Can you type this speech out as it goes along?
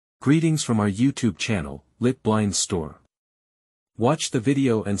Greetings from our YouTube channel, Lit Blinds Store. Watch the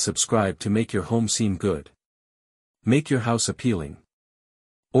video and subscribe to make your home seem good. Make your house appealing.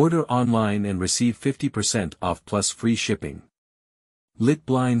 Order online and receive 50% off plus free shipping.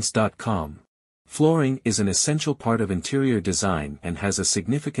 Litblinds.com. Flooring is an essential part of interior design and has a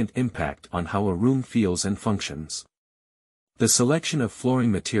significant impact on how a room feels and functions. The selection of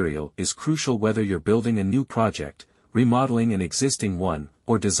flooring material is crucial whether you're building a new project, remodeling an existing one,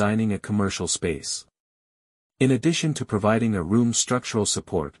 or designing a commercial space. In addition to providing a room's structural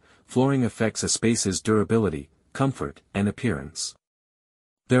support, flooring affects a space's durability, comfort, and appearance.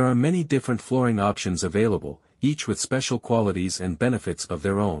 There are many different flooring options available, each with special qualities and benefits of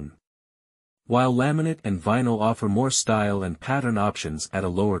their own. While laminate and vinyl offer more style and pattern options at a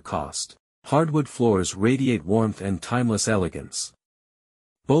lower cost, hardwood floors radiate warmth and timeless elegance.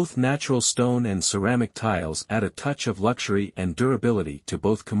 Both natural stone and ceramic tiles add a touch of luxury and durability to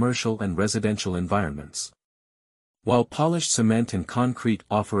both commercial and residential environments. While polished cement and concrete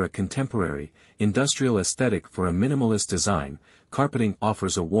offer a contemporary, industrial aesthetic for a minimalist design, carpeting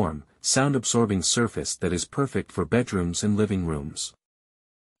offers a warm, sound-absorbing surface that is perfect for bedrooms and living rooms.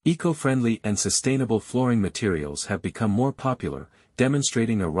 Eco-friendly and sustainable flooring materials have become more popular,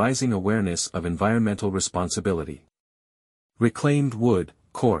 demonstrating a rising awareness of environmental responsibility. Reclaimed wood,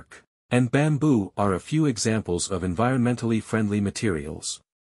 cork, and bamboo are a few examples of environmentally friendly materials.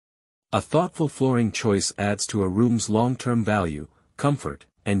 A thoughtful flooring choice adds to a room's long-term value, comfort,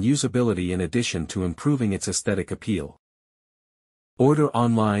 and usability in addition to improving its aesthetic appeal. Order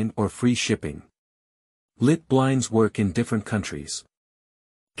online or free shipping. Lit Blinds work in different countries: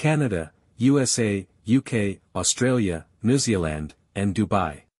 Canada, USA, UK, Australia, New Zealand, and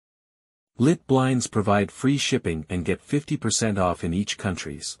Dubai. Lit Blinds provide free shipping and get 50% off in each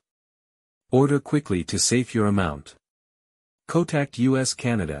countries. Order quickly to save your amount. Contact US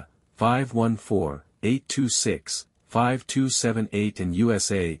Canada, 514-826-5278 and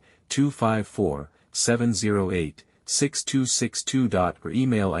USA, 254-708-6262. Or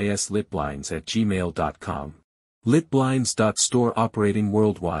email islitblinds@gmail.com. Litblinds.store operating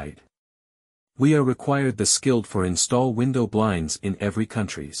worldwide. We are required the skilled for install window blinds in every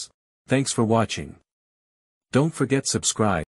countries. Thanks for watching. Don't forget subscribe.